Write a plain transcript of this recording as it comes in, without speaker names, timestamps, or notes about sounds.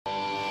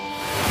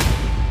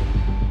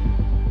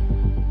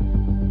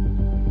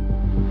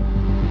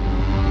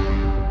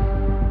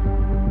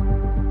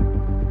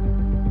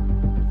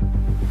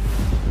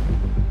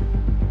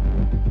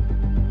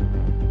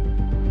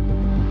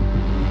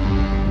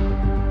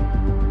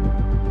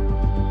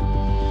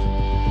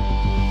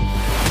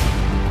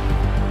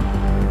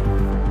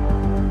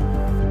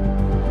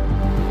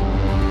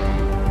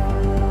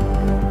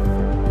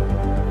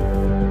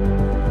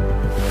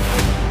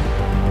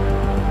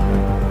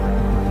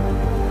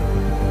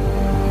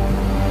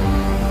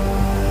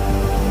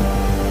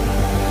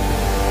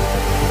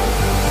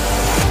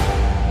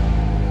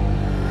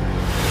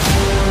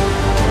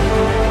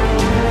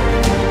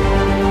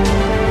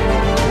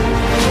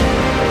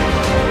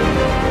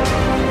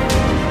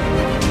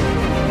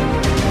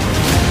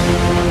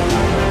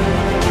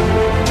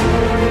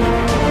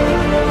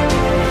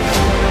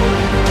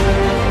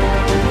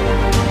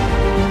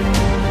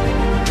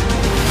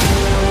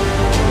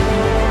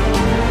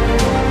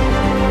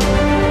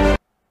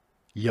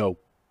Yo,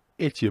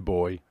 it's your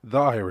boy, the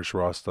Irish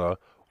Rasta.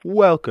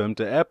 Welcome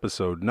to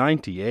episode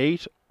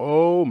 98.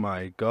 Oh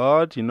my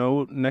god,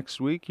 next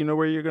week,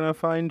 where you're gonna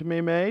find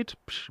me, mate?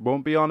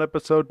 Won't be on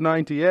episode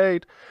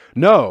 98.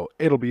 No,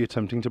 it'll be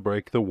attempting to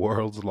break the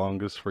world's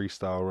longest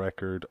freestyle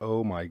record.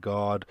 Oh my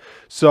god.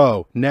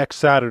 So, next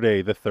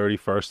Saturday, the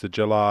 31st of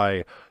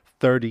July,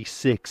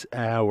 36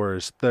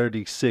 hours,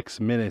 36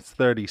 minutes,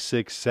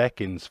 36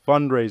 seconds,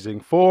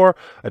 fundraising for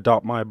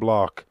Adopt My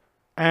Block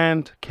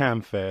and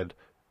CamFed.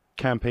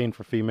 Campaign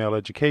for female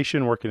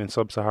education, working in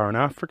sub-Saharan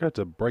Africa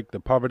to break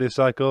the poverty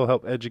cycle,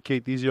 help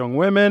educate these young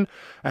women,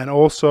 and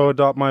also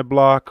Adopt My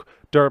Block,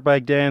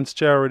 Dirtbag Dance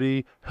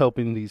charity,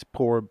 helping these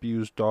poor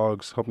abused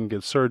dogs, helping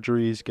get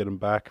surgeries, get them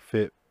back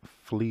fit,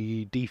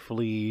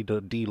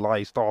 defleed,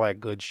 deliced, all that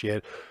good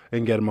shit,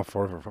 and get them a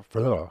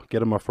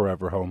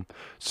forever home.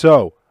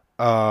 So,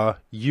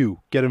 you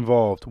get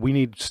involved.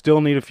 We still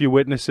need a few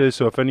witnesses,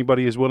 so if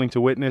anybody is willing to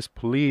witness,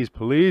 please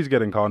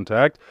get in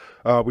contact.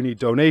 We need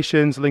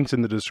donations, links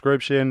in the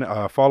description.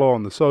 Follow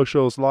on the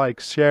socials, like,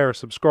 share,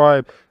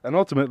 subscribe, and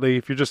ultimately,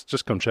 if you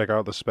just come check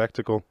out the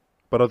spectacle.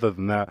 But other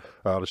than that,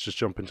 let's just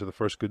jump into the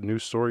first good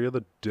news story of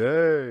the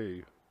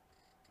day.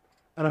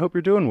 And I hope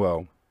you're doing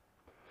well.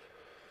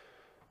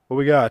 What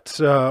we got?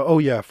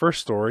 First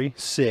story,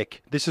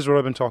 sick. This is what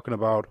I've been talking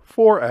about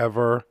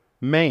forever.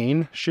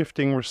 Maine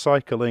shifting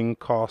recycling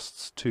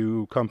costs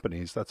to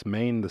companies. That's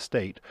Maine, the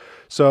state.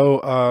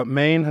 So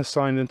Maine has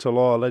signed into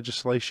law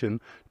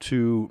legislation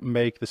to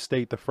make the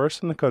state the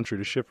first in the country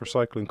to shift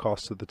recycling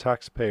costs to the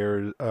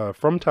taxpayers,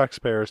 from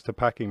taxpayers to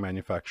packing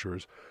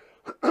manufacturers.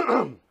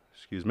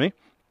 Excuse me.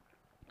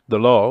 The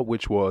law,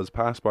 which was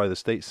passed by the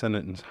state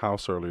Senate and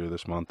House earlier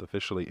this month,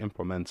 officially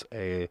implements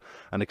an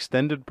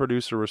extended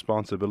producer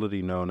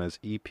responsibility known as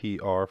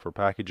EPR for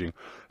packaging.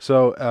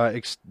 So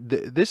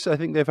this, I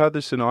think they've had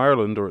this in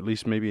Ireland, or at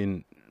least maybe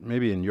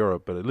in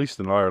Europe, but at least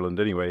in Ireland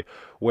anyway,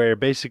 where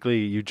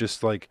basically you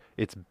just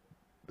it's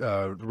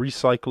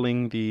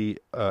recycling the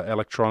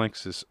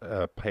electronics is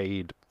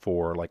paid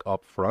for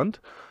up front.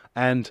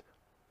 And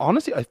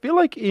honestly, I feel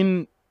like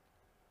in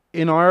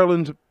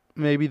Ireland,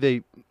 maybe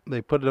they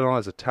put it on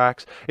as a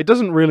tax. It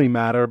doesn't really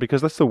matter,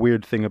 because that's the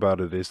weird thing about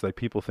it is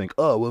people think,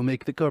 oh, we'll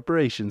make the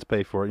corporations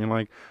pay for it. And you're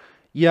like,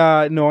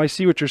 yeah, no, I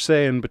see what you're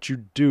saying, but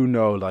you do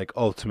know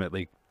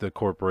ultimately the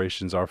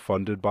corporations are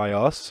funded by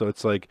us. So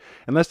it's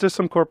unless there's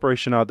some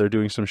corporation out there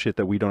doing some shit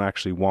that we don't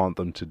actually want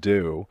them to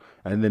do,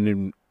 and then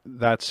in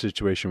that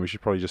situation we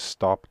should probably just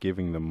stop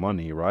giving them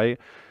money, right?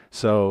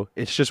 So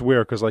it's just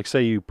weird, because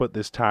say you put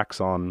this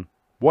tax on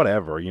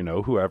whatever,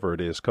 whoever it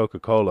is,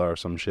 Coca-Cola or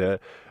some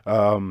shit,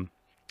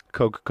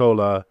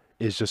 Coca-Cola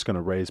is just going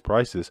to raise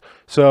prices.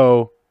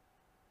 So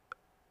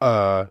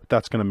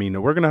that's going to mean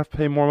that we're going to have to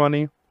pay more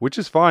money, which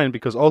is fine,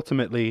 because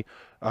ultimately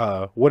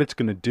what it's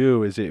going to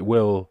do is it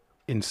will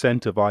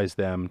incentivize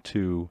them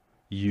to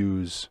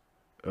use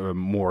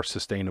more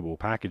sustainable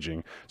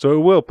packaging. So it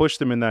will push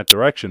them in that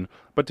direction.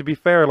 But to be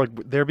fair,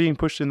 they're being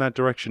pushed in that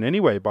direction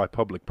anyway by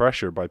public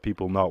pressure, by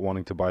people not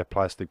wanting to buy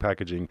plastic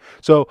packaging.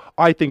 So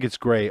I think it's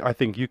great. I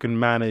think you can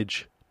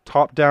manage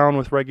top down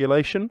with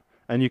regulation,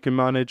 and you can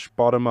manage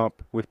bottom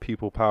up with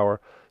people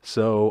power.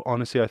 So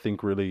honestly, I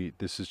think really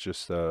this is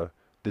just an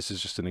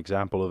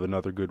example of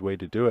another good way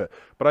to do it.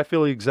 But I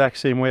feel the exact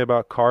same way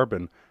about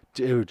carbon.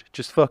 Dude,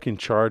 just fucking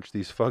charge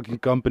these fucking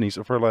companies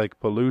for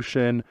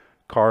pollution,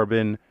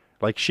 carbon.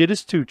 Shit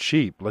is too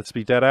cheap. Let's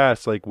be dead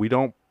ass. We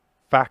don't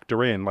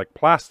factor in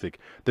plastic.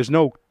 There's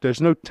no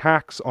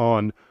tax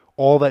on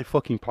all that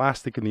fucking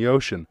plastic in the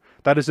ocean.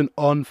 That is an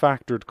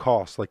unfactored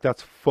cost.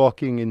 That's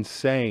fucking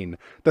insane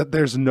that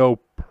there's no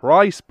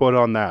price put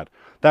on that.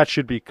 That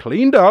should be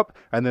cleaned up,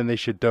 and then they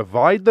should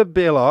divide the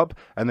bill up,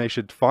 and they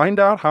should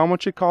find out how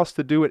much it costs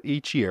to do it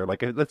each year.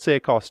 Let's say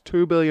it costs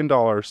 $2 billion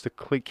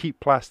to keep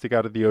plastic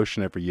out of the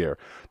ocean every year.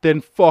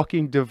 Then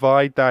fucking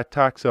divide that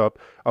tax up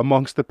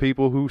amongst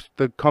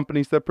the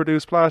companies that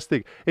produce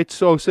plastic. It's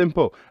so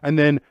simple. And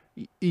then,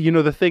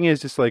 the thing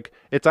is,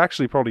 it's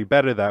actually probably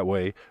better that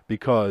way,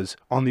 because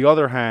on the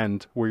other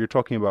hand, where you're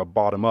talking about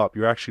bottom up,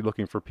 you're actually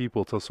looking for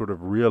people to sort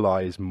of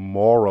realize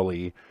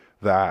morally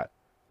that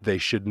they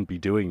shouldn't be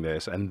doing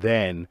this, and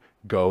then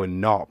go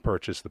and not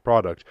purchase the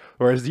product.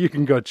 Whereas you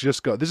can go,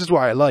 this is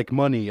why I like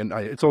money, and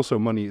it's also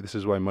money, this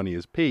is why money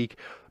is peak,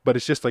 but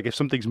it's just if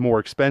something's more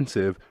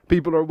expensive,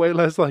 people are way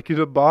less likely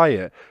to buy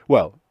it.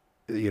 Well,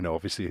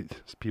 obviously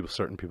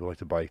certain people like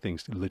to buy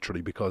things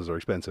literally because they're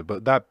expensive,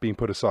 but that being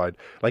put aside,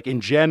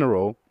 in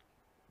general,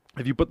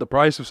 if you put the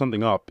price of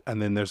something up,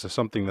 and then there's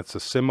something that's a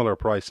similar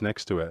price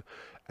next to it,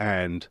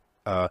 and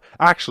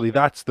actually,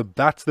 that's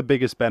the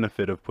biggest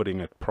benefit of putting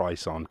a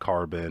price on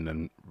carbon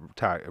and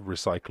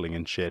recycling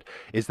and shit,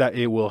 is that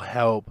it will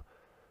help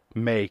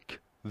make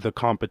the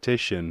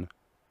competition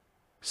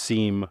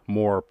seem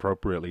more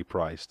appropriately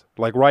priced.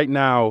 Right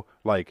now,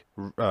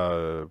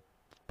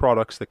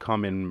 products that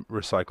come in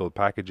recycled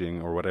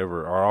packaging or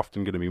whatever are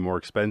often going to be more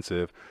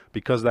expensive,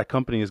 because that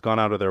company has gone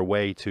out of their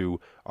way to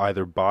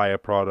either buy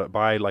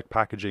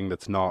packaging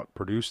that's not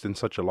produced in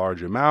such a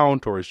large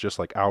amount, or is just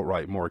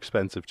outright more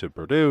expensive to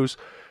produce.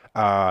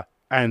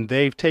 And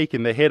they've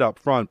taken the hit up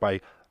front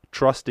by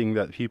trusting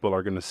that people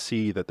are going to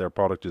see that their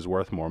product is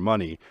worth more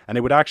money. And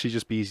it would actually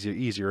just be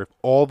easier if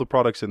all the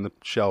products in the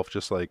shelf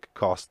just like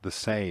cost the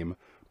same,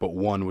 but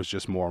one was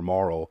just more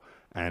moral,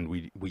 and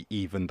we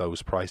even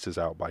those prices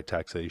out by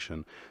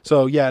taxation.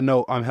 So yeah,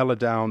 no, I'm hella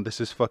down.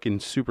 This is fucking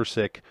super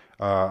sick.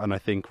 And I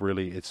think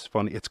really it's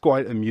funny. It's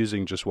quite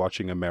amusing just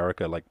watching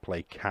America like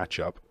play catch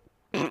up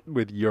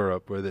with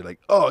Europe, where they're like,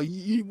 "Oh,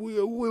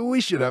 we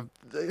should have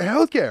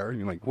healthcare," and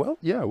you're like, "Well,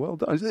 yeah, well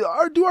done."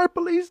 Do our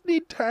police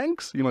need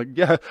tanks? You're like,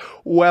 "Yeah,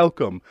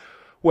 welcome,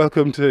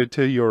 welcome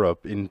to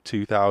Europe in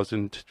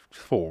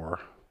 2004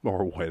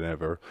 or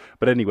whatever."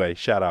 But anyway,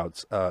 shout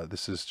outs.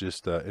 This is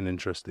just an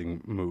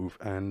interesting move,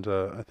 and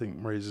I think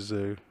raises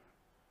a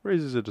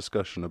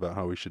discussion about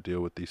how we should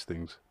deal with these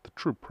things, the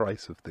true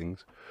price of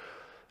things.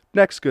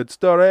 Next good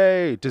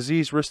story: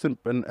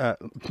 disease-resistant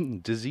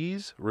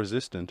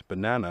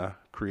banana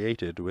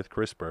created with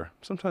CRISPR.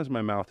 Sometimes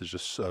my mouth is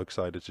just so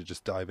excited to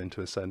just dive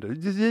into a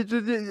sentence.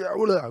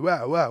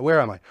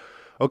 Where am I?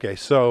 Okay,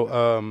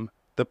 so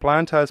the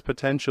plant has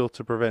potential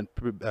to prevent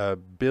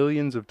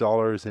billions of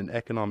dollars in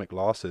economic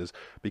losses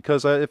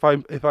because if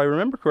I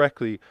remember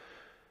correctly,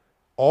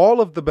 all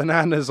of the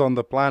bananas on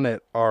the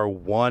planet are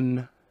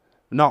one.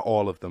 Not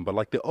all of them, but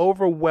like the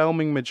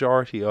overwhelming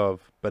majority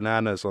of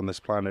bananas on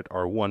this planet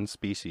are one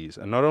species.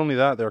 And not only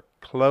that, they're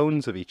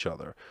clones of each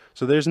other.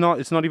 So it's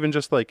not even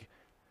just like,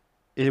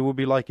 it would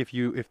be like if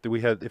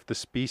the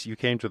species, you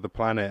came to the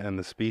planet and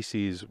the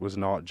species was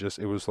not just,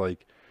 it was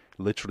like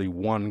literally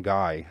one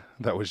guy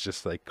that was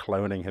just like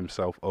cloning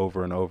himself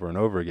over and over and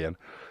over again.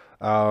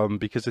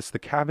 Because it's the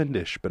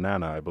Cavendish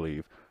banana, I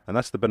believe. And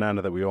that's the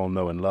banana that we all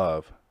know and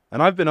love.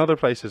 And I've been other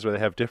places where they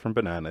have different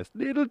bananas.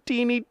 Little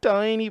teeny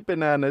tiny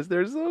bananas.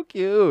 They're so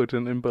cute.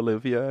 And in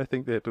Bolivia, I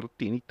think they have little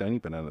teeny tiny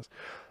bananas.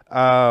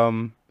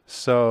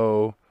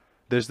 So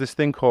there's this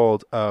thing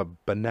called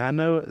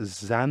banana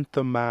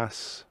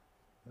xanthomanas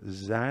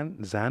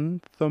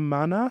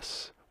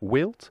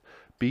wilt.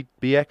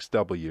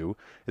 BXW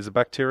is a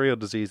bacterial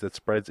disease that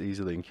spreads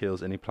easily and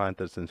kills any plant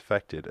that's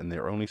infected. And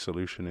their only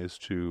solution is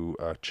to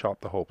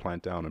chop the whole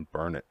plant down and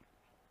burn it.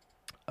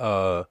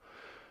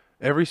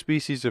 Every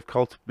species of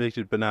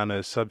cultivated banana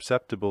is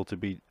susceptible to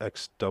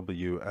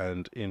BXW,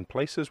 and in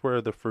places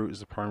where the fruit is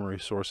the primary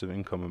source of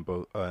income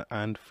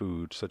and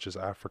food, such as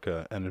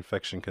Africa, an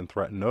infection can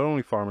threaten not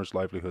only farmers'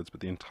 livelihoods but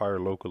the entire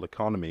local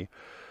economy.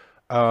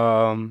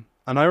 And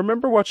I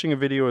remember watching a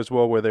video as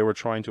well where they were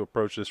trying to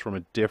approach this from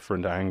a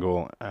different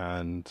angle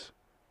and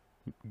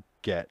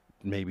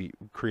maybe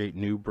create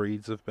new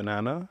breeds of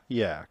banana.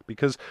 Yeah,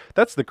 because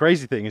that's the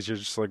crazy thing is you're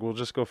just like, well,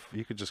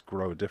 you could just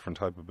grow a different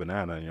type of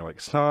banana, and you're like,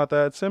 it's not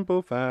that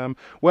simple, fam.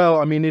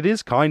 Well, I mean, it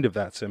is kind of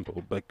that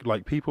simple, but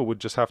like people would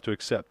just have to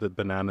accept that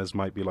bananas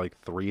might be like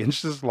 3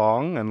 inches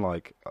long and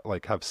like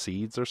have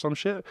seeds or some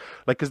shit.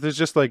 Like, because there's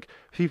just like,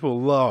 people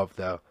love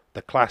the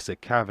classic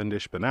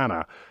Cavendish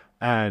banana,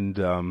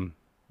 and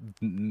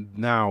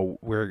now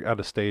we're at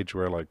a stage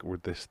where like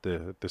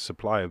the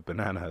supply of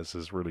bananas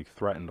is really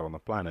threatened on the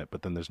planet,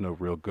 but then there's no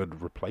real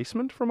good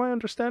replacement from my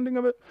understanding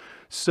of it.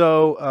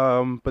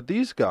 So but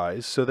these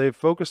guys, so they've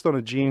focused on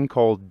a gene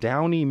called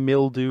downy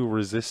mildew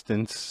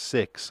resistance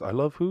 6. I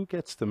love who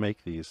gets to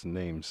make these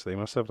names. They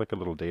must have like a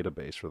little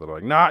database where they're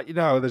like, nah,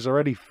 there's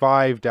already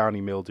 5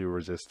 downy mildew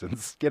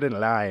resistance. Get in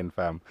line,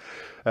 fam.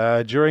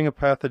 During a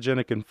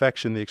pathogenic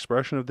infection, the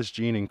expression of this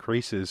gene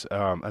increases,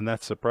 and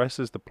that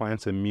suppresses the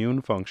plant's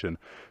immune function.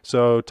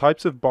 So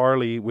types of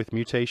barley with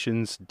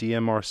mutations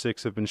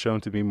DMR6 have been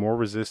shown to be more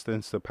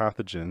resistant to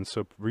pathogens.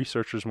 So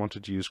researchers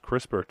wanted to use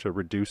CRISPR to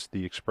reduce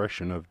the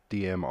expression of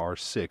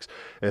DMR6.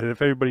 And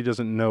if everybody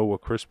doesn't know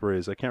what CRISPR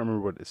is, I can't remember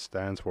what it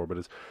stands for, but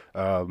it's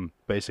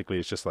basically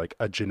it's just like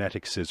a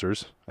genetic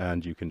scissors,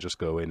 and you can just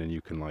go in and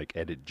you can like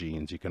edit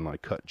genes. You can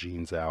like cut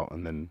genes out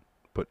and then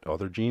put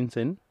other genes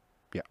in.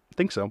 Yeah, I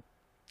think so.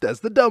 That's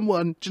the dumb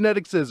one.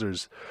 Genetic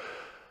scissors.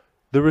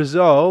 The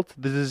result,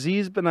 the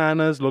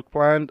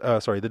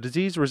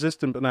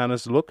disease-resistant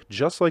bananas look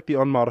just like the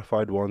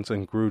unmodified ones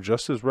and grew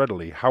just as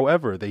readily.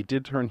 However, they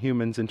did turn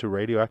humans into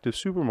radioactive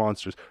super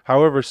monsters.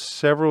 However,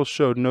 several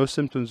showed no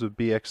symptoms of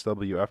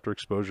BXW after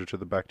exposure to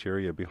the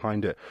bacteria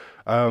behind it.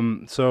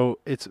 So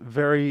it's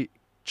very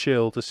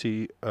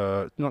interesting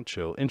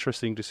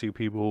to see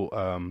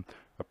people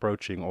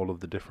approaching all of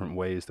the different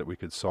ways that we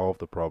could solve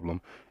the problem.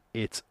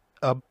 It's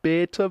a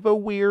bit of a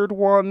weird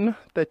one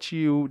I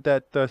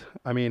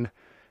mean,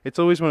 it's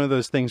always one of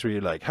those things where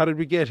you're like, how did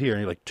we get here?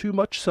 And you're like, too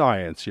much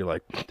science. You're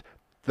like,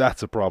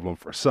 that's a problem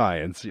for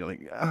science. You're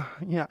like,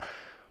 yeah.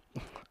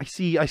 I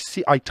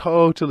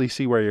totally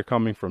see where you're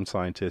coming from,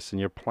 scientists, and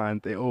your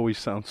plant, they always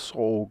sound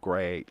so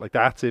great. Like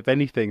if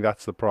anything,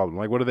 that's the problem.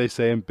 Like, what do they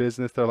say in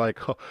business? They're like,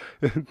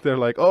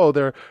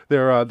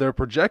 their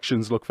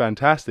projections look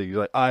fantastic. You're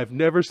like, I've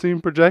never seen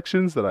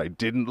projections that I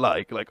didn't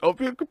like. Like, of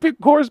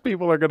course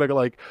people are going to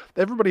like,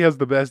 everybody has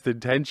the best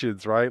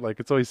intentions, right? Like,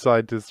 it's always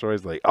scientists are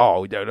always like,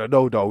 oh,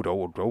 no,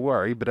 don't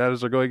worry.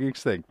 Bananas are going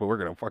extinct, but we're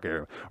going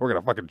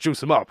to fucking juice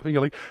them up. And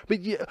you're like,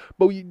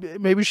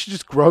 maybe we should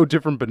just grow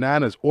different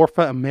bananas or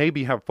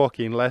maybe have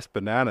fucking less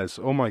bananas.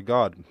 Oh my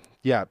god.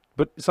 Yeah,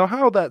 but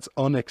somehow that's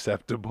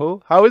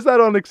unacceptable. How is that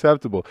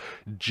unacceptable?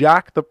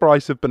 Jack the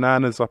price of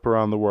bananas up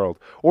around the world,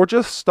 or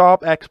just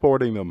stop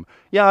exporting them.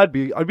 Yeah, I'd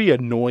be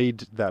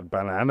annoyed that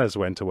bananas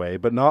went away,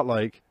 but not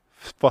like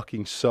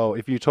fucking so.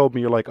 If you told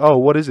me you're like, oh,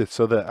 what is it?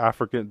 So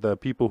the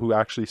people who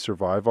actually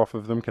survive off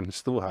of them can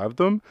still have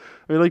them.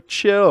 You're like,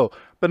 chill.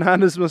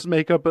 Bananas must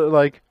make up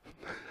like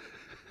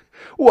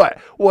what?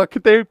 What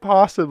could they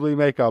possibly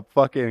make up?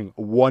 Fucking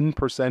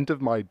 1%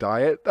 of my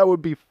diet? That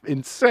would be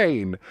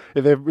insane.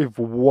 If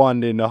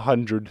 1 in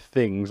 100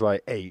 things I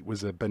ate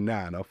was a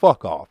banana,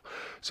 fuck off.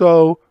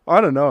 So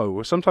I don't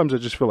know. Sometimes I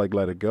just feel like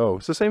let it go.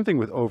 It's the same thing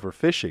with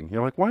overfishing.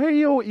 You're like, why are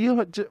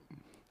you?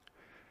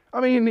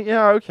 I mean,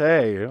 yeah,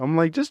 okay. I'm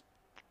like, just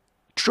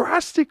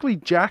drastically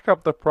jack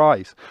up the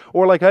price.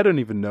 Or like, I don't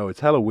even know. It's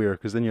hella weird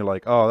because then you're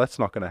like, oh, that's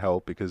not going to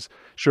help because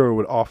sure it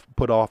would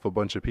put off a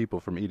bunch of people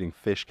from eating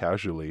fish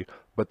casually,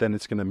 but then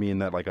it's going to mean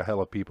that like a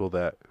hella people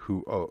that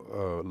who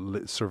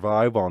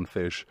survive on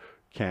fish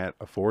can't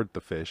afford the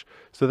fish.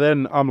 So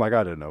then I'm like,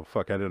 I don't know.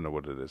 Fuck, I don't know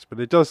what it is.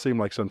 But it does seem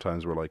like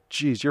sometimes we're like,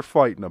 geez, you're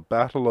fighting a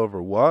battle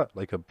over what?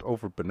 Like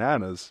over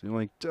bananas. You're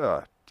like,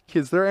 duh.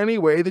 Is there any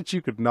way that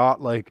you could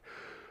not like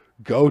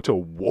go to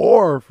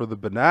war for the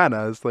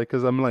bananas? Like,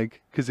 cause I'm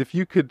like, cause if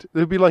you could,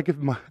 it'd be like if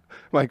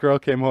my girl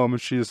came home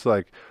and she's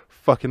like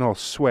fucking all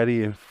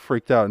sweaty and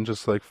freaked out and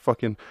just like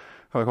fucking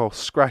like all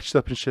scratched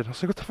up and shit. I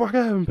was like, what the fuck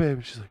happened,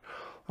 babe? She's like,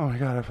 oh my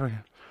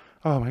god,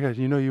 oh my god,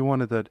 you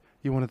wanted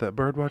that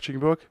bird watching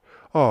book?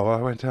 Oh,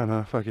 I went down and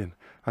I fucking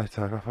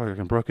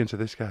broke into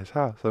this guy's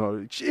house. And I'm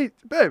like, gee,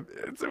 babe,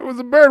 it was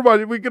a bird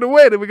watching. We could have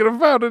waited. We could have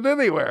found it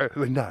anywhere.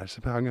 Like, nah,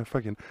 I'm gonna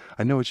fucking.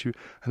 I know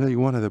you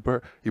wanted the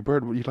bird. You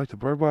like the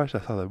bird watch? I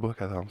saw that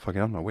book. I thought,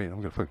 I'm not waiting.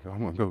 I'm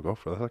gonna go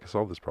for that. I can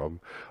solve this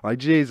problem. Like,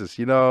 Jesus,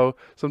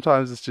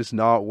 sometimes it's just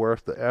not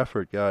worth the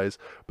effort, guys.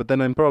 But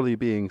then I'm probably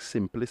being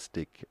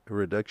simplistic,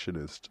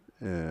 reductionist,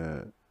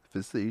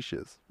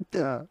 facetious.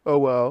 Yeah. Oh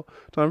well.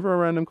 Time for a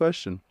random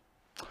question.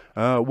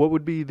 What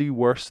would be the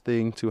worst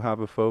thing to have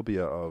a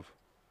phobia of?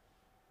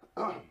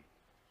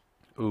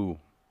 Ooh,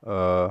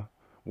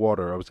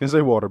 water. I was gonna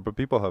say water, but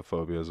people have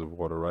phobias of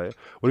water, right?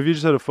 What if you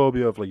just had a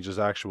phobia of like just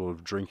actual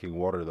drinking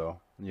water though?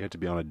 And you had to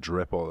be on a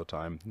drip all the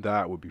time.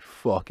 That would be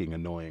fucking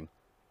annoying.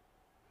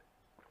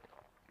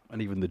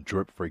 And even the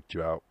drip freaked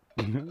you out.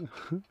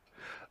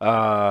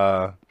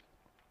 uh,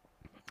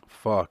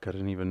 fuck, I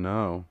didn't even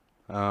know.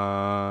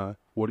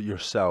 What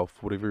yourself?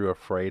 What if you're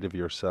afraid of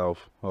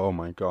yourself? Oh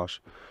my gosh.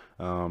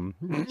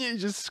 You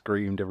just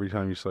screamed every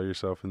time you saw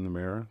yourself in the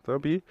mirror. That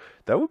would be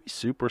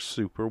super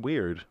super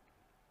weird.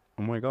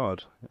 Oh my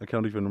god, I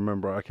can't even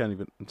remember. I can't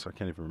even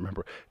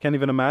remember. Can't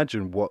even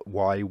imagine what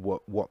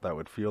that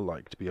would feel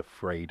like to be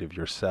afraid of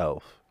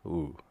yourself.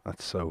 Ooh,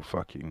 that's so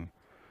fucking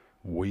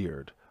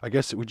weird. I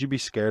guess would you be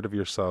scared of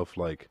yourself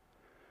like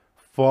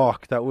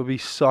fuck, that would be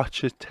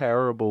such a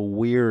terrible,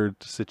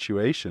 weird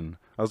situation.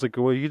 I was like,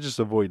 well, you just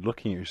avoid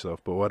looking at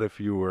yourself, but what if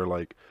you were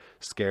like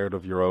scared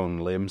of your own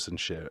limbs and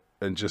shit,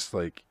 and just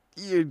like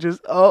you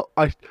just oh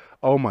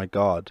my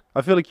god,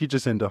 I feel like you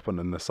just end up in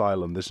an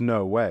asylum. There's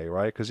no way,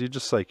 right? Because you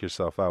just psych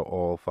yourself out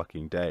all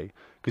fucking day.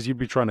 Because you'd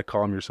be trying to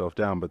calm yourself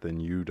down, but then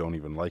you don't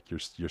even like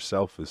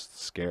yourself is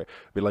scared.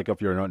 It'd be like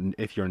if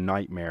your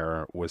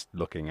nightmare was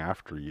looking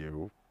after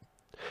you.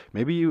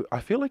 Maybe I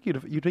feel like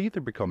you'd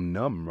either become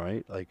numb,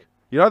 right? Like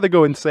you'd either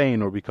go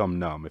insane or become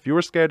numb. If you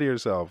were scared of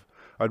yourself,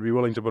 I'd be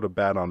willing to put a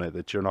bet on it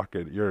that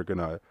you're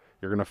gonna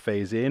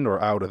phase in or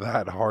out of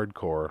that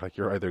hardcore. Like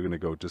you're either gonna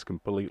go just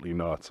completely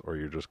nuts or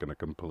you're just gonna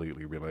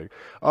completely be like,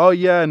 oh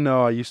yeah,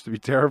 no, I used to be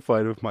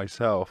terrified of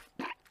myself,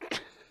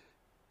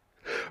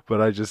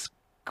 but I just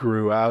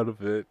grew out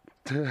of it.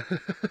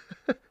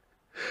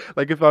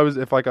 Like I'm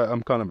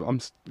a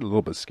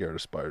little bit scared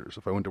of spiders.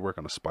 If I went to work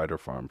on a spider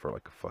farm for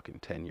like fucking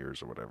 10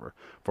 years or whatever,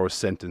 if I was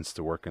sentenced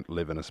to work and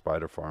live in a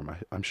spider farm,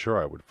 I'm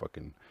sure I would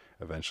fucking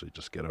eventually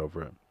just get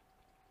over it.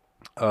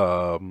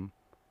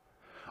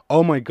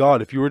 Oh my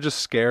god, if you were just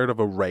scared of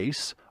a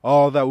race,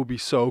 oh, that would be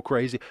so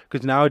crazy.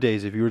 Because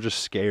nowadays, if you were just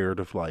scared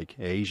of like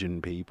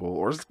Asian people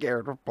or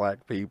scared of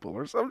black people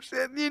or some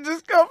shit, you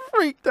just got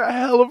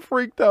hella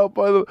freaked out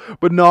by them.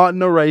 But not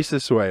in a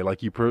racist way.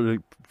 Like you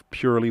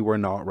purely were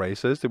not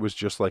racist. It was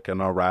just like an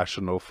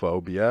irrational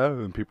phobia.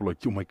 And people were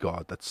like, oh my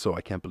god,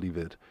 I can't believe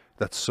it.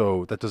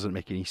 That doesn't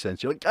make any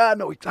sense. You're like,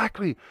 no,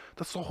 exactly.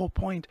 That's the whole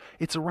point.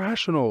 It's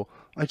irrational.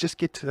 I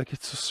get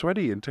so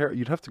sweaty and terrible.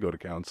 You'd have to go to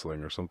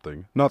counseling or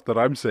something. Not that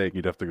I'm saying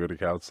you'd have to go to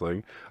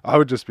counseling. I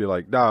would just be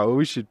like, no,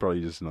 we should probably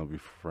just not be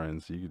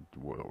friends. You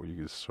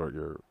could sort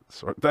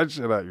that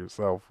shit out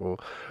yourself, fool.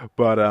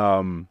 But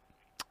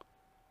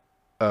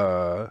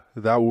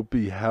that would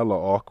be hella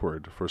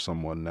awkward for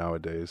someone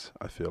nowadays.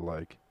 I feel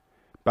like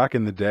back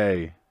in the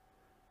day,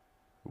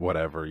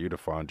 whatever, you'd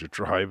have found your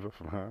tribe.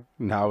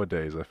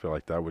 Nowadays, I feel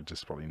like that would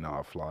just probably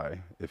not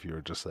fly if you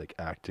were just like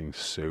acting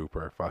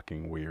super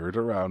fucking weird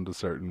around a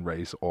certain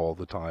race all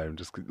the time,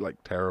 just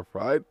like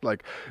terrified,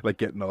 like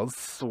getting all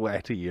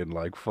sweaty and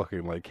like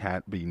fucking like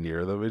can't be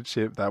near them and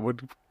shit. That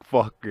would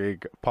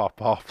fucking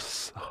pop off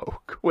so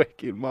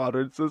quick in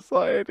modern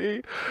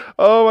society.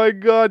 Oh my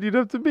god, you'd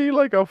have to be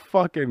like a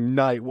fucking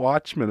night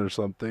watchman or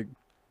something.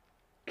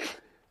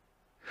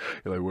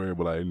 You're like, where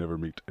will I never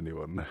meet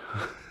anyone?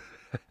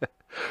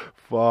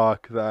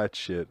 Fuck that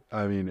shit.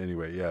 I mean,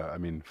 anyway, yeah, I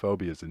mean,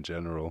 phobias in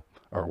general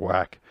are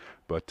whack.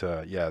 But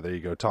yeah, there you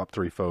go. Top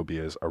 3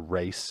 phobias are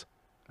race,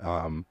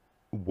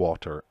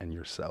 water, and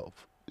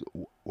yourself.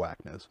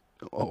 Whackness.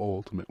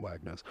 Ultimate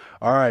whackness.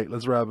 Alright,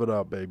 let's wrap it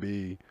up,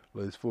 baby.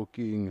 Let's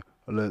fucking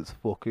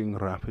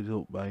wrap it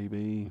up,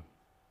 baby.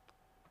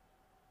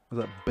 Was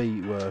that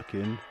beat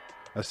working?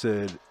 I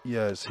said,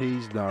 yes,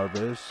 he's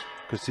nervous,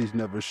 because he's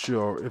never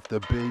sure if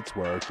the beat's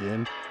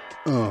working.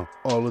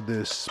 All of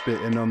this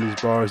spitting on these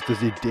bars,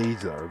 does he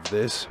deserve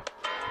this?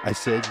 I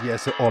said,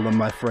 yes, all of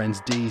my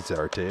friends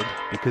deserted,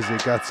 because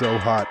it got so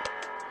hot.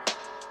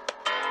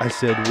 I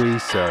said, we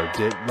served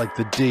it, like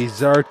the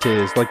dessert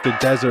is, like the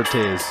desert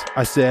is.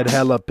 I said,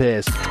 hella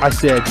pissed. I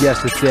said,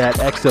 yes, it's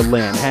that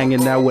excellent,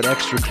 hanging out with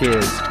extra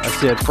kids. I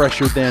said,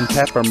 fresher than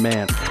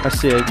peppermint. I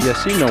said,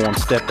 yes, you know I'm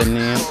stepping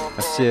in. I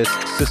said,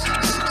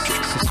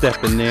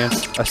 stepping in.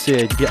 I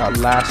said, yeah,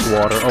 last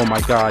water. Oh my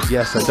god,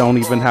 yes, I don't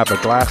even have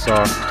a glass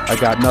off. I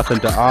got nothing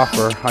to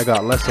offer. I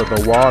got less of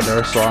the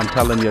water, so I'm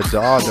telling your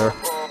daughter,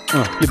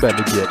 you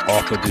better get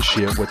off of this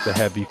shit with the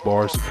heavy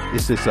bars.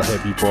 Is this a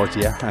heavy bars?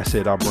 Yeah, I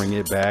said I'll bring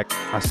it back.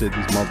 I said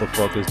these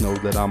motherfuckers know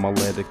that I'ma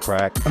let it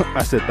crack.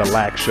 I said the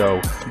last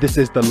show. This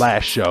is the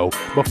last show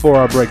before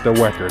I break the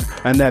record.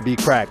 And that be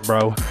crack,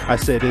 bro. I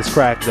said it's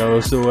crack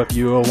though, so if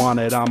you want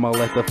it, I'ma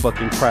let the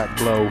fucking crack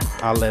blow.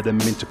 I let him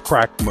into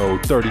crack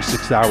mode.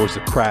 36 hours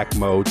of crack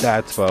mode,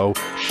 that's faux.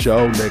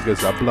 Show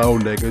niggas, I blow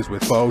niggas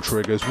with faux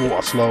triggers. Woo,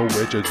 I slow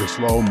witches and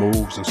slow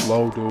moves and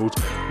slow dudes.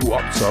 Woo,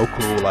 I'm so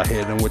cool, I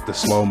hit him with the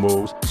slow moves.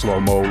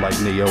 Slow-mo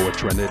like Neo or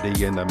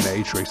Trinity in the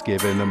Matrix,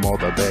 giving them all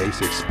the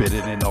basics,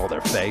 spitting in all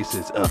their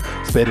faces,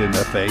 spit in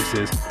their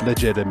faces,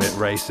 legitimate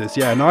racist.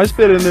 Yeah, no, I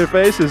spit in their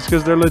faces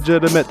because they're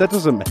legitimate. That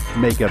doesn't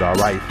make it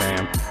alright,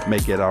 fam.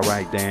 Make it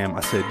alright, damn.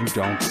 I said you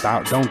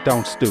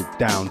don't stoop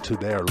down to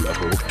their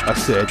level. I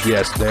said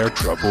yes, they're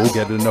trouble,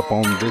 getting up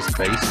on this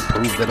face to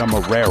prove that I'm a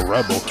rare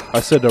rebel.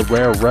 I said a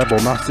rare rebel,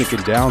 not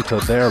sinking down to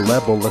their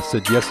level. I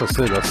said yes, I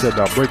said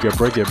I'll break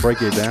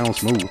it down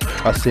smooth.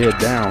 I said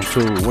down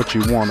to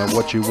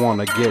what you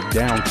wanna get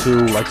down to,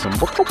 like some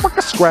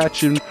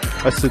scratching.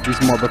 I said these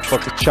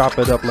motherfuckers chop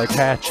it up like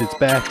hatchets,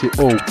 batch it.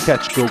 Oh,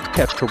 catch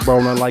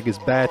Corona like it's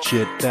bad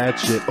shit, that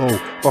shit. Oh,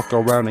 fuck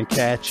around and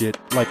catch it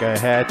like a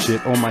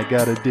hatchet. Oh my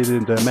god, I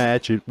didn't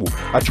match it. Ooh,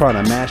 I try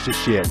to mash the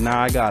shit,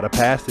 now I gotta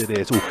pass it.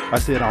 Ooh, I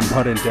said I'm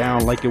hunting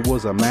down like it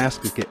was a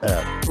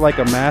like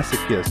a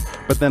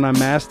masochist, but then I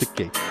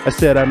masticate. I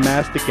said I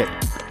masticate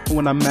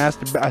when I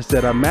masturbate. I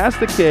said I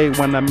masticate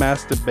when I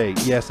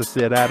masturbate. Yes, I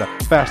said at a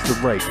faster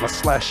rate. I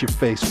slash your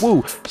face,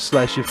 woo,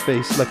 slash your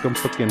face like I'm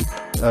fucking,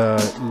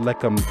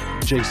 like I'm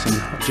Jason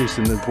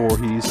and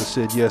Voorhees. I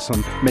said yes,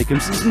 I'm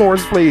making some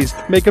s'mores, please.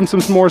 Make him some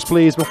s'mores,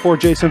 please, before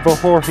Jason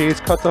Voorhees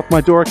cuts off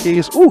my door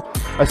keys. Ooh,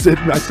 I said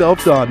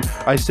myself done.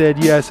 I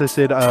said yes, I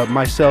said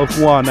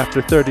myself won.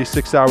 After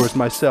 36 hours,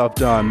 myself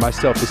done. My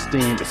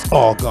self-esteem is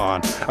all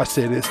gone. I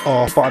said it's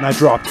all fun. I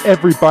dropped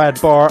every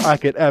bad bar I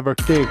could ever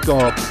think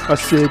of. I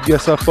said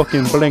yes, I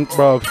fucking blink,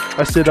 bruv.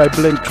 I said I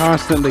blink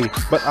constantly,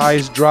 but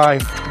eyes dry.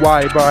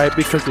 Why, bro?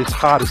 Because it's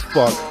hot as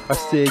fuck. I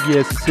said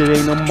yes, I said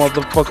ain't no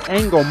motherfucker,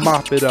 ain't gon'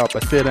 mop it up. I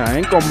said I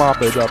ain't gon'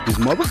 mop it up. These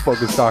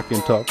motherfuckers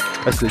talking tough.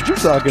 I said you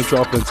talking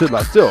tough until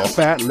I saw a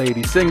fat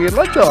lady singing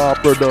like the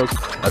opera does.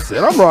 I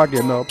said I'm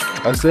rocking up.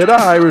 I said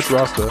I Irish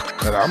Rasta,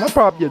 and I'ma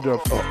pop your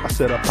duff. Oh, I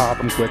said I pop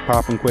him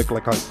quick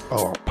like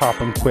pop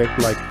him quick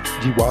like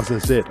he was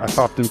as it. I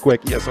popped him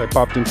quick, yes, I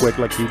popped him quick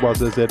like he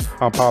was as it.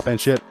 I'm popping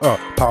shit,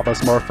 Papa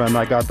Smurf, and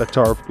I got the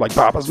turf like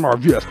Papa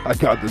Smurf. Yes, I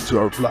got the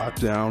turf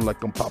locked down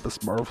like I'm Papa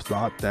Smurf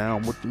locked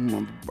down. What the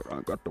motherfucker?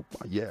 I got the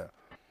yeah.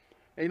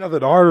 Ain't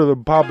nothing harder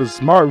than Papa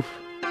Smurf.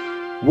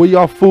 What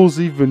y'all fools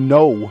even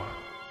know?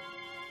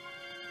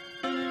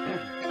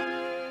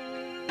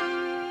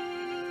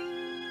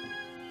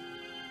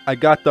 I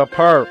got the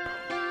perp.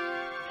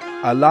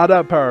 A lot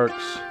of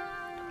perks.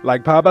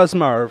 Like Papa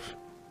Smurf.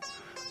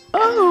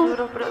 Oh.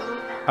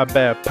 I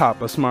bet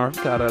Papa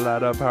Smurf got a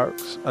lot of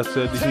perks. I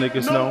said these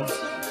niggas know.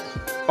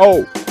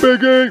 Oh,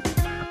 Biggie!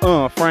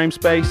 Frame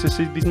space. I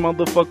see these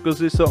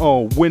motherfuckers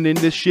is winning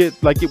this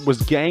shit like it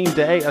was game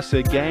day. I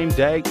said game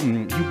day.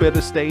 You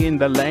better stay in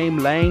the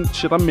lane.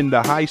 Shit, I'm in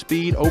the high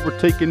speed,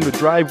 overtaking the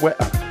driveway.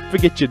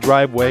 Forget your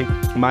driveway,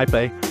 my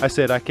bay. I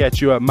said I catch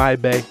you at my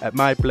bay, at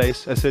my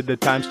place. I said the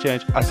times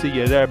change. I see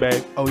you there,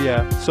 babe. Oh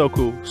yeah, so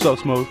cool, so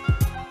smooth.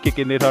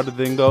 Kicking it harder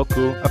than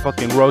Goku. I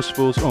fucking roast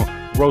fools,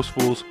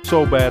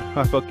 so bad.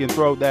 I fucking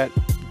throw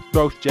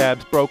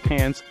jabs, broke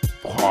hands.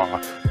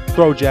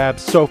 Throw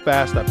jabs so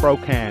fast I broke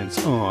hands.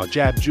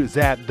 Zap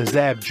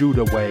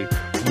Judah way.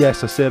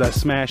 Yes, I said I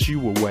smash you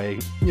away.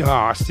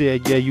 I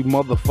said, yeah, you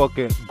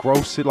motherfucker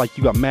gross it like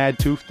you got mad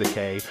tooth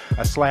decay.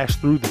 I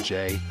slashed through the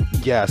J.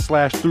 Yeah, I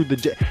slashed through the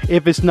J.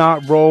 If it's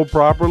not rolled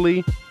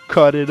properly,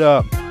 cut it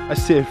up. I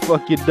said,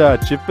 fuck your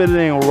Dutch. If it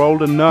ain't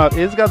rolled enough,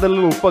 it's got the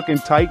little fucking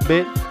tight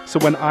bit. So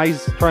when I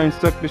try and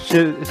suck the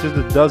shit,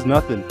 it does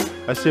nothing.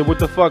 I said, what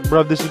the fuck,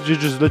 bro? This is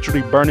just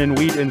literally burning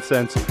weed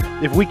incense.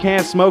 If we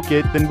can't smoke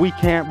it, then we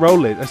can't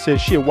roll it. I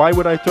said, shit, why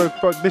would I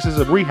fuck? This is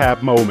a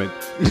rehab moment.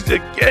 He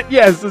said,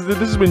 yes,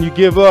 this is when you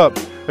give up.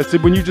 I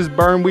said, when you just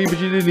burn weed, but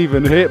you didn't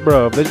even hit,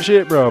 bro. That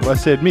shit, bro. I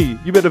said, me,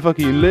 you better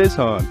fucking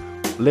listen.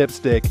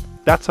 Lipstick.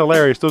 That's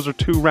hilarious. Those are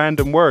two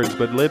random words,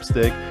 but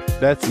lipstick,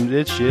 that's some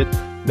shit.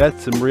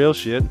 That's some real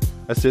shit.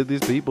 I said,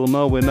 these people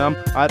know when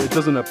it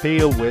doesn't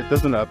appeal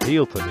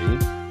to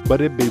me,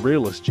 but it be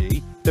realist,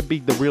 G. To be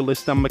the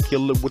realest, I'm a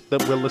killer with the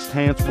realest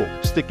hands. Whoa,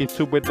 sticking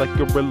to it like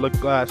Gorilla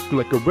Glass,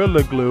 like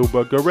Gorilla Glue,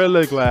 but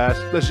Gorilla Glass.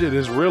 That shit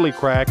is really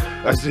crack.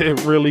 I said,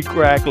 really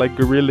crack like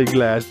Gorilla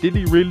Glass. Did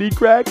he really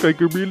crack like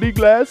Gorilla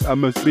Glass?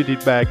 I'ma spit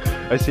it back.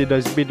 I said,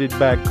 I spit it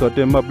back, cut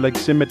them up like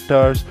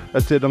scimitars. I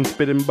said, I'm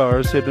spitting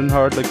bars, hitting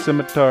hard like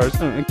scimitars.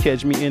 And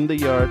catch me in the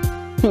yard,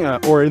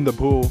 or in the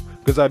pool,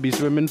 cause I be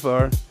swimming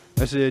far.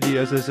 I said,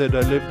 yes, I said,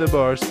 I live the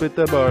bars, spit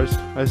the bars.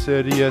 I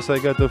said, yes, I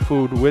got the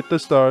food with the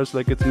stars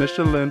like it's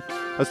Michelin.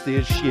 I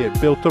said, shit,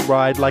 built to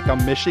ride like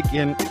I'm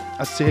Michigan.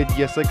 I said,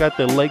 yes, I got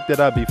the lake that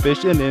I be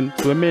fishing in,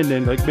 swimming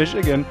in like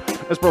Michigan.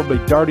 That's probably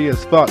dirty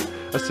as fuck.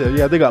 I said,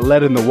 yeah, they got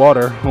lead in the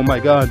water. Oh my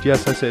God,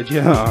 yes, I said,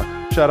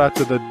 yeah. Shout out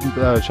to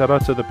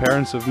the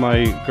parents of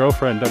my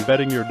girlfriend. I'm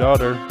betting your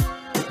daughter.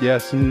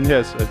 Yes,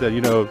 yes, I said,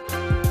 you know,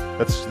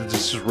 that's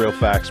just real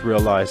facts, real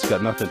lies.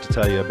 Got nothing to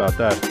tell you about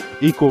that.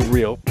 Equal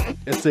real.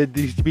 It said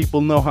these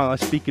people know how I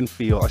speak and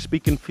feel. I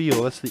speak and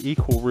feel. That's the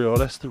equal real.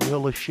 That's the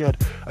realest shit.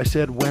 I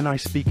said when I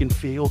speak and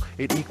feel,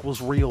 it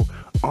equals real.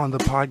 On the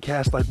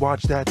podcast, I'd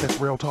watch that. That's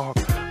real talk.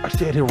 I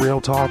said he real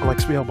talk like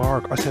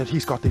Spielberg. I said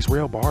he's got these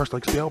real bars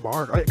like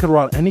Spielberg. I could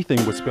run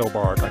anything with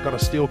Spielberg. I got a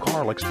steel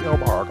car like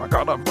Spielberg. I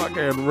got a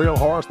fucking real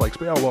horse like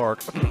Spielberg.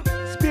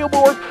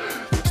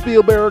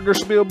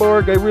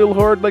 Spielberg, I real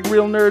hard like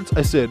real nerds.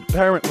 I said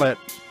parent-let.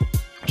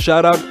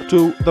 Shout out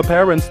to the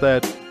parents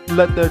that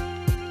let their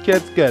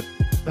kids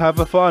have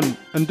a fun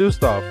and do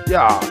stuff.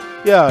 Yeah.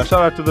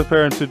 Shout out to the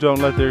parents who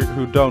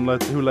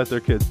let their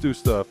kids do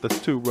stuff. That's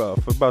too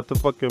rough. About to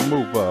fucking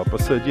move up. I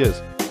said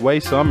yes. Way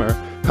summer.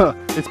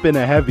 It's been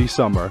a heavy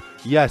summer.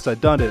 Yes, I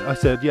done it. I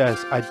said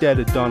yes. I did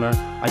it, Donner.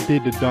 I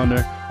did it,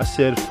 Donner. I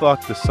said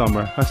fuck the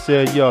summer. I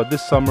said yo,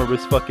 this summer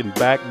is fucking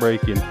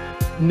backbreaking.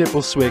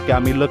 Nipple sweat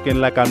got me looking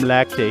like I'm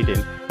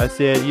lactating. I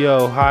said,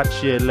 yo, hot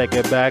shit like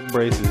a back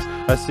braces.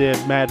 I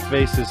said, mad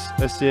faces.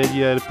 I said,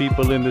 yeah, the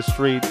people in the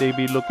street, they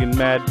be looking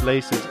mad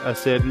places. I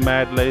said,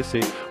 mad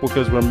lacy,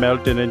 because we're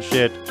melting and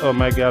shit. Oh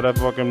my God, I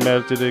fucking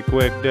melted it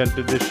quick,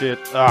 dented the shit.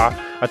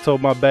 I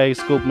told my bae,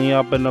 scoop me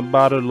up in a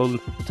bottle and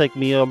take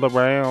me all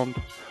around.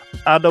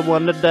 I don't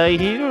want to die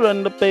here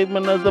on the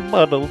pavement as a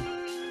puddle.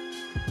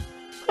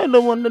 I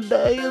don't want to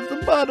die as a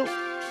puddle.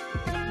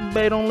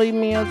 They don't leave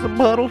me as a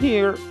puddle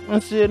here. I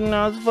said,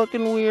 no, it's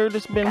fucking weird.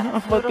 It's been a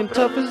fucking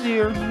toughest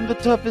year. The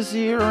toughest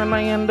year, and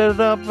I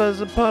ended up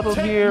as a puddle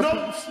here.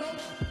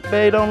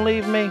 They don't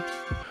leave me.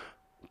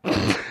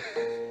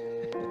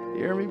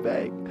 Hear me,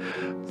 babe?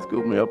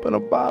 Scoop me up in a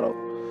bottle.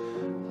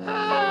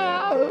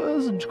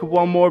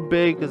 One more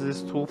beat, because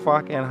it's too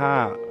fucking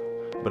hot.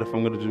 But if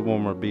I'm going to do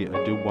one more beat,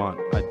 I do want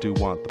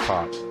the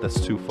pop. That's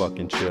too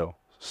fucking chill.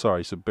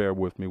 Sorry, so bear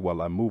with me while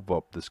I move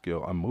up the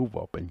skill. I move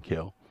up and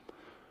kill.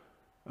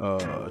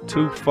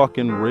 Too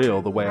fucking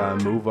real the way I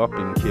move up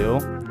and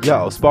kill.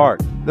 Yo,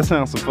 Spark, that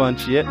sounds some fun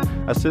shit.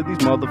 I said these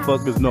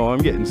motherfuckers know I'm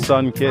getting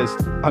sun kissed.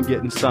 I'm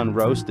getting sun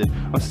roasted.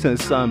 I'm saying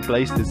sun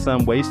blasted,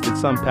 sun wasted,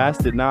 sun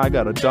past it. Now I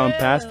gotta jump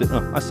past it.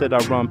 I said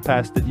I run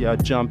past it. Yeah, I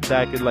jumped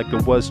back it like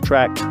it was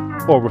track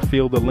or a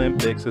field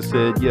Olympics. I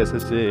said yes. I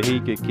said he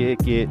could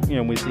kick it. You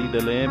know, we see the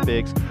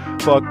Olympics.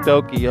 Fuck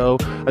Tokyo.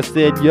 I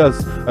said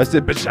yes. I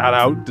said but shout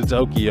out to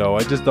Tokyo.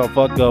 I just don't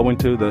fuck going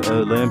to the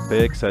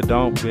Olympics. I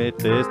don't get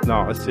this.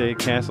 No, I said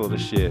cancel the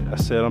shit. I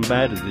said I'm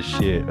bad at this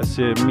shit. I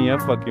said me, I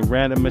fucking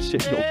ran in my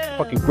shit. Yo,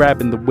 fucking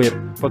grabbing the whip.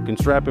 Fucking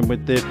strapping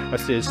with it. I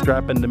said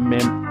strapping the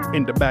men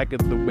in the back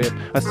of the whip.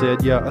 I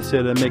said yeah. I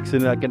said I'm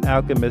mixing like an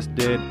alchemist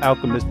did.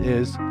 Alchemist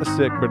is a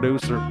sick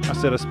producer. I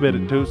said I spit a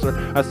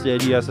deucer. I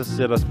said yes. I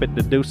said I spit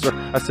the deucer.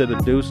 I said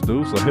a deuce.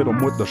 I hit him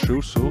with the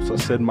shoes. I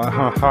said my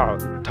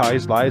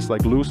ties lies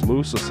like loose.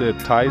 I said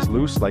ties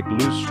loose like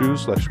loose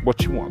shoes. Like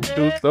what you want to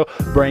do? So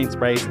brain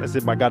sprays. I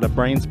said I got a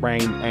brain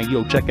sprain. And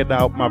yo, check it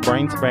out. My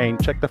brain sprain.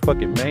 Check the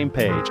fucking main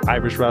page.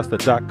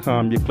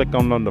 IrishRasta.com. You click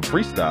on the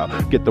freestyle.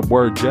 Get the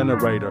word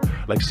generator.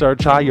 Like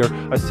search higher.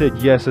 I said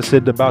yes. I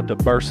said about to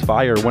burst spurts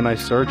fire when I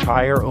search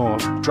higher.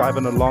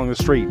 Driving along the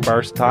street,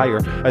 burst tire.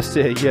 I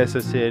said yes, I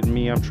said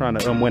me, I'm trying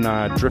to when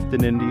I drift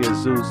in India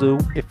zoo,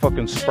 it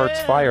fucking spurts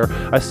fire.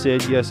 I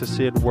said yes, I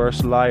said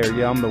worst liar.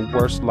 Yeah, I'm the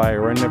worst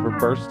liar. I never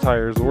burst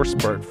tires or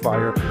spurt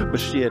fire. But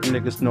shit,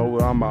 niggas know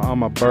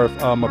my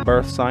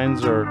birth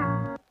signs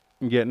are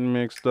getting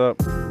mixed up.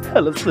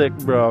 Hella sick,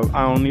 bro.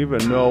 I don't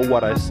even know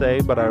what I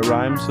say, but I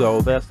rhyme,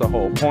 so that's the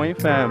whole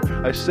point, fam.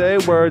 I say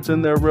words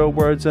and they're real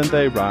words and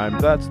they rhyme.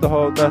 That's the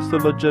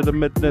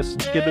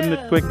legitimateness. Getting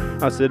it quick.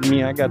 I said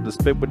me, I got to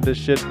spit with this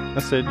shit. I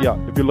said, yeah,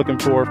 if you're looking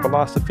for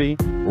philosophy,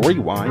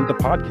 rewind the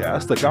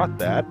podcast. I got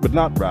that, but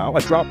not row. I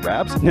drop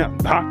raps. Yeah,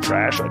 not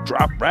trash. I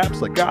drop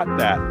raps. I got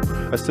that.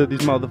 I said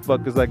these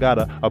motherfuckers, I got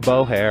a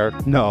bow hair.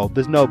 No,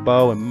 there's no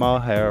bow in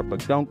my hair,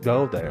 but don't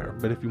go there.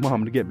 But if you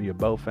want me to get me a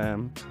bow,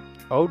 fam,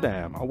 oh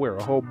damn, I'll wear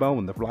a whole bow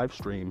in the live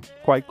stream.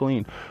 Quite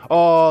clean.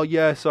 Oh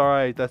yes,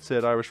 alright, that's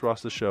it. Irish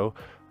Rasta Show.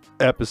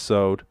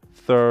 Episode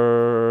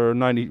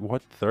 90.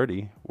 What?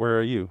 30? Where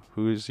are you?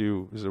 Who is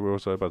you? What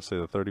was I about to say?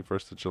 The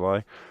 31st of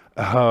July?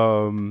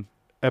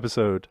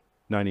 Episode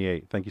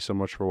 98. Thank you so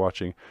much for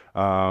watching.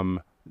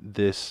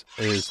 This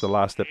is the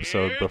last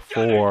episode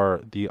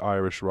before the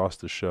Irish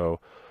Rasta Show.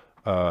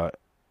 Sorry,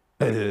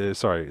 this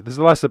is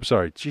the last episode.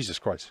 Sorry, Jesus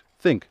Christ.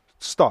 Think.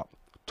 Stop.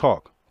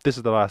 Talk. This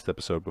is the last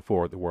episode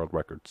before the world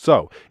record.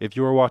 So, if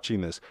you are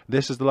watching this,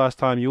 this is the last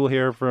time you will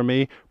hear from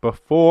me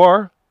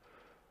before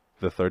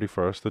the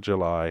 31st of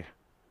July.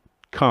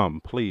 Come,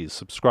 please,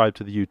 subscribe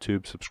to the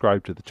YouTube,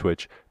 subscribe to the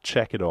Twitch,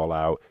 check it all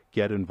out,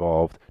 get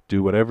involved,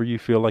 do whatever you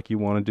feel like you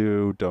want to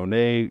do,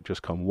 donate,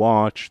 just come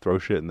watch, throw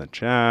shit in the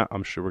chat.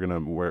 I'm sure we're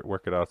going to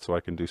work it out so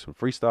I can do some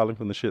freestyling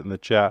from the shit in the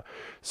chat.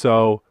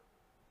 So,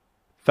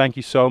 thank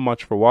you so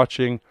much for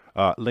watching.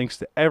 Links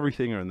to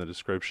everything are in the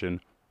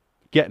description.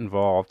 Get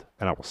involved,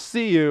 and I will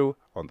see you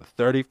on the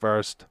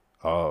 31st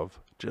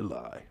of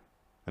July.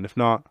 And if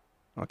not,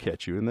 I'll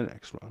catch you in the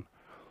next one.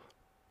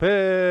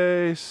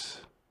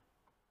 Peace.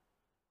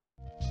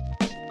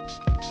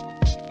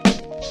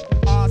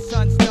 Our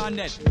son's done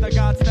it, the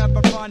gods never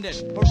run it.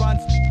 Who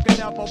runs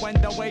never when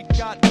the weight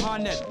got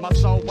hunted. My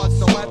soul was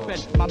the weapon,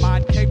 my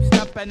mind keeps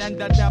stepping in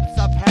the depths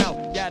of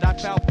hell. Yet I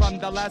fell from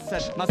the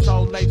lesson, my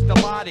soul leaves the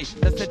body.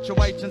 The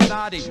situation's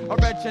naughty,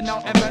 original,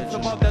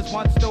 invincible. There's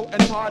one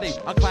student party,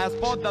 a class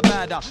for the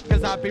better.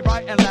 Cause I be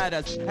writing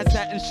letters and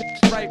setting shit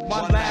straight.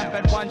 One lamb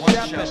and one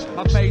shepherd.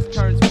 My face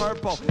turns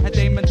purple and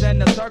demons in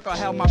the circle.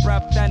 Held my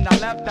breath, then I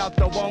left out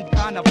the womb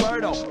kinda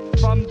fertile.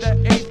 From the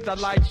east the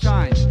light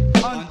shines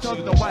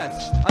unto the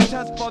west, a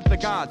test for the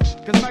gods,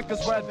 cause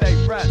Mecca's where they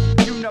rest.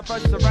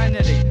 Universe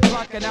serenity,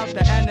 blocking out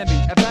the enemy.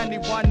 If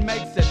anyone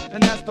makes it,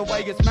 then that's the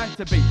way it's meant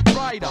to be.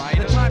 Brighter,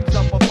 the time's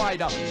up a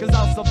fighter, cause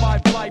I'll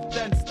survive life,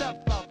 then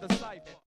step out the sight.